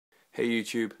Hey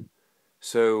YouTube,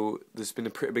 so there's been a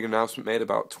pretty big announcement made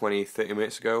about 20-30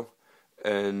 minutes ago,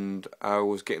 and I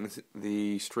was getting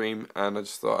the stream and I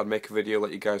just thought I'd make a video,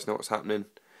 let you guys know what's happening.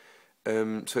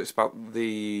 So it's about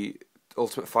the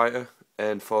Ultimate Fighter,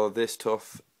 and for this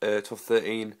TUF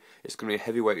 13, it's going to be a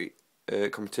heavyweight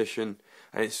competition,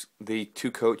 and it's the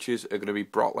two coaches are going to be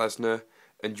Brock Lesnar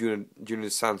and Junior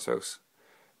Santos.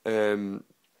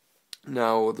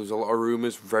 Now, there's a lot of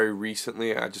rumours very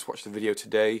recently. I just watched a video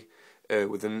today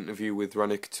with an interview with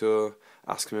Randy Couture,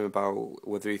 asking him about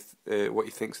whether what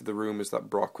he thinks of the rumours that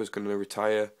Brock was going to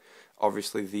retire.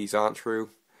 Obviously, these aren't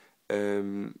true.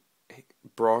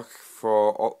 Brock,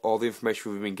 for all the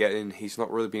information we've been getting, he's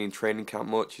not really been in training camp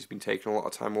much. He's been taking a lot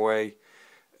of time away.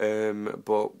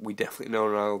 But we definitely know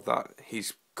now that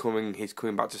he's coming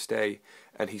back to stay,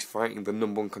 and he's fighting the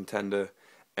 #1 contender.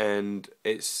 And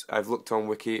I've looked on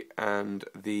Wiki, and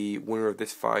the winner of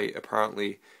this fight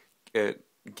apparently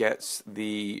gets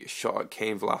the shot at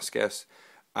Cain Velasquez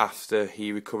after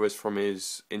he recovers from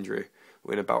his injury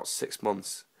in about 6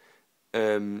 months.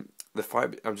 The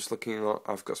fight, I'm just looking,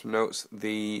 I've got some notes.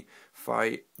 The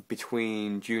fight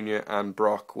between Junior and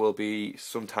Brock will be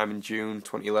sometime in June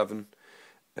 2011.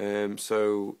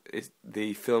 So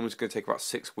the film is going to take about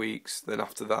 6 weeks. Then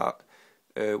after that,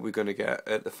 we're going to get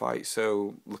at the fight.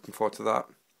 So looking forward to that.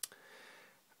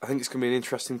 I think it's going to be an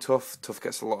interesting TUF. TUF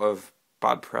gets a lot of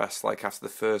bad press. Like after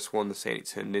the first one, they're saying it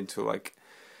turned into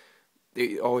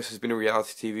it always has been a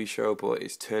reality TV show, but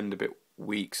it's turned a bit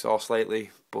weak sauce lately.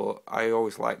 But I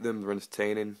always like them. They're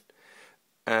entertaining.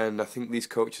 And I think these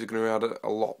coaches are going to add a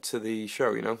lot to the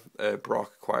show, you know.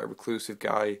 Brock, quite a reclusive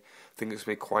guy. I think it's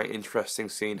going to be quite interesting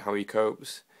seeing how he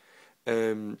copes.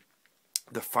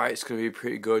 The fight's going to be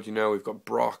pretty good, you know. We've got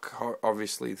Brock,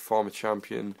 obviously the former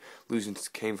champion, losing to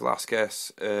Cain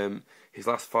Velasquez. His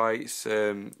last fights,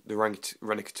 the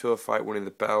Randy Couture fight, winning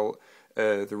the belt,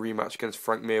 the rematch against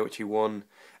Frank Mir, which he won,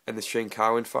 and the Shane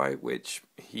Carwin fight, which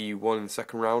he won in the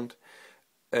second round.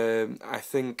 I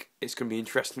think it's going to be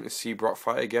interesting to see Brock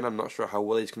fight again. I'm not sure how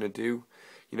well he's going to do.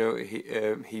 You know,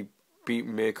 he beat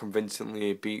Mir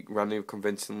convincingly, beat Randy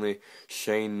convincingly,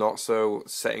 Shane not so,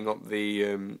 setting up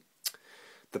the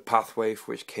pathway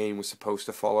for which Cain was supposed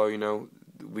to follow. You know,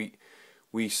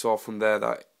 we saw from there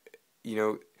that, you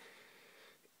know,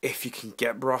 if you can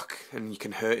get Brock and you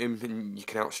can hurt him and you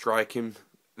can outstrike him,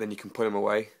 then you can put him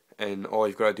away, and all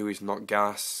you've got to do is not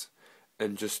gas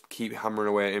and just keep hammering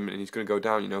away at him, and he's going to go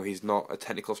down. You know, he's not a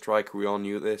technical striker. We all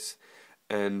knew this,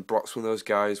 and Brock's one of those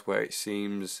guys where it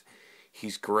seems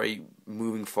he's great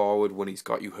moving forward when he's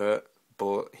got you hurt,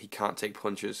 but he can't take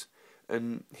punches,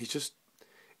 and he's just.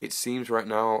 It seems right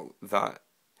now that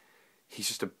he's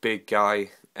just a big guy,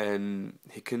 and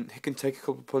he can take a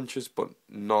couple of punches, but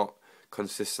not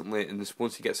consistently. And just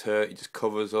once he gets hurt, he just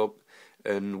covers up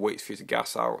and waits for you to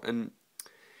gas out. And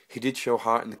he did show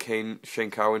heart in the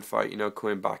Shane Carwin fight. You know,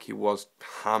 coming back, he was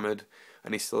hammered,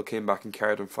 and he still came back and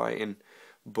carried on fighting.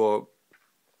 But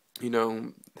you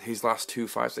know, his last 2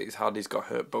 fights that he's had, he's got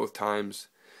hurt both times.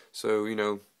 So you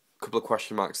know, a couple of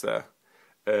question marks there.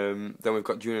 Then we've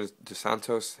got Junior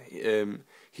Santos.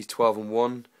 He's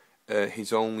 12-1.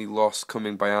 His only loss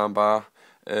coming by armbar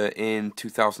in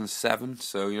 2007.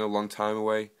 So you know, a long time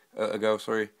ago.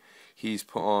 Sorry, he's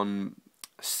put on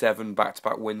 7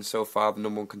 back-to-back wins so far. The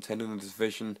 #1 contender in the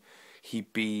division. He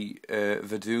beat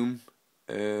Verdum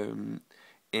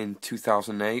in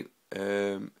 2008,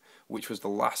 which was the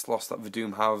last loss that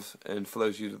Verdum have. And for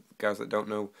those of you guys that don't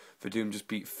know, Verdum just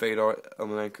beat Fedor.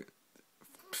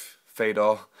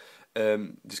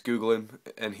 Just Google him,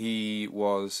 and he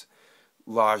was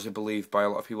largely believed by a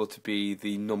lot of people to be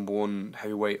the #1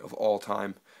 heavyweight of all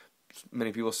time.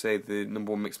 Many people say the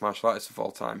 #1 mixed martial artist of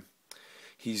all time.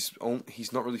 He's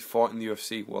not really fought in the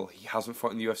UFC. Well, he hasn't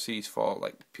fought in the UFC. He's fought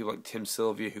like people like Tim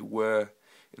Sylvia who were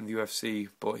in the UFC,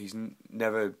 but he's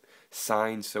never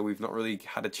signed. So we've not really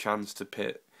had a chance to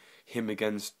pit him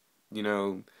against, you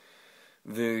know.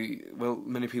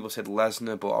 Many people said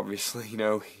Lesnar, but obviously, you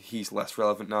know, he's less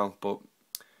relevant now. But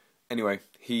anyway,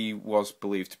 he was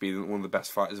believed to be one of the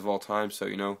best fighters of all time. So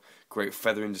you know, great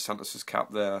feather in Santos'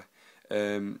 cap there.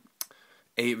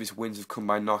 8 of his wins have come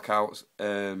by knockouts.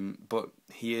 But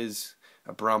he is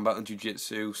a brown belt in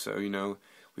jiu-jitsu, so you know,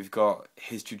 we've got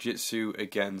his jiu-jitsu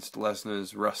against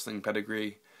Lesnar's wrestling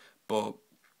pedigree. But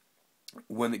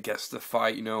when it gets to the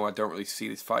fight, you know, I don't really see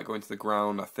this fight going to the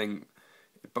ground. I think.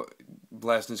 But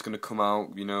Lesnar's going to come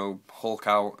out, you know, Hulk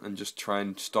out and just try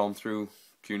and storm through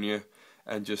Junior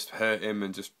and just hurt him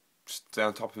and just stay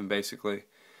on top of him, basically.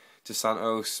 To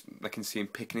Santos, I can see him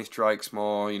picking his strikes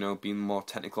more, you know, being a more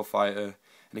technical fighter.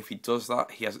 And if he does that,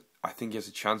 I think he has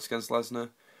a chance against Lesnar.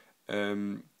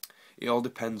 it all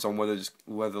depends on whether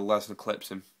Lesnar clips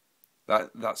him.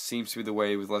 That seems to be the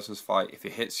way with Lesnar's fight. If he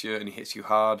hits you and he hits you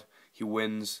hard, he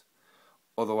wins.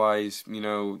 Otherwise, you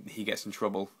know, he gets in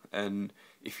trouble. And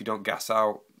if you don't gas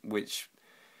out, which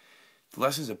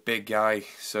Lesnar's a big guy,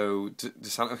 so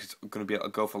Santos is going to be able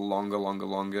to go for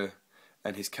longer,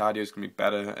 and his cardio is going to be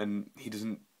better, and he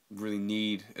doesn't really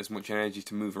need as much energy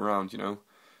to move around, you know.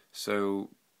 So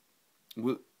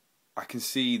I can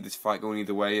see this fight going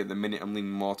either way. At the minute, I'm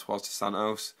leaning more towards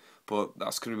Santos, but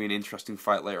that's going to be an interesting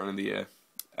fight later on in the year,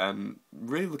 and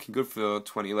really looking good for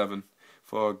 2011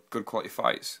 for good quality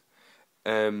fights.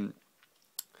 The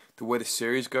way the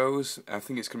series goes, I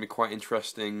think it's going to be quite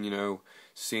interesting, you know,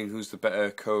 seeing who's the better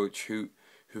coach, who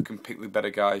can pick the better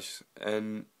guys,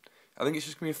 and I think it's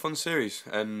just going to be a fun series,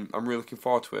 and I'm really looking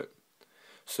forward to it.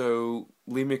 So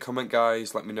leave me a comment,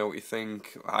 guys. Let me know what you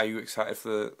think. Are you excited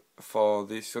for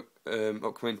this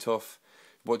upcoming TUF?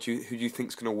 Who do you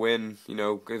think's going to win? You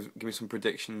know, give me some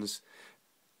predictions.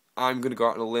 I'm going to go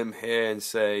out on a limb here and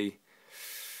say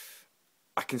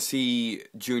I can see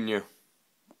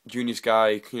Junior's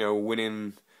guy, you know,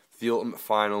 winning the ultimate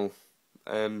final.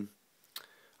 I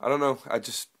don't know. I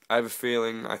have a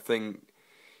feeling. I think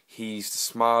he's the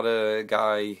smarter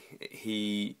guy.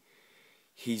 He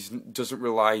doesn't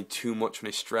rely too much on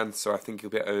his strength, so I think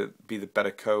he'll be the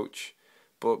better coach.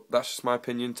 But that's just my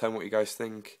opinion. Tell me what you guys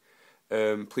think.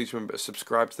 Please remember to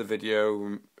subscribe to the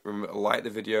video. Remember to like the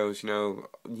videos.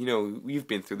 You know, you've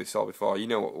been through this all before. You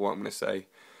know what I'm going to say.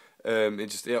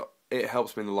 It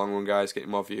helps me in the long run, guys,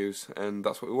 getting more views, and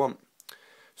that's what we want.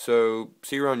 So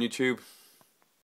see you around YouTube.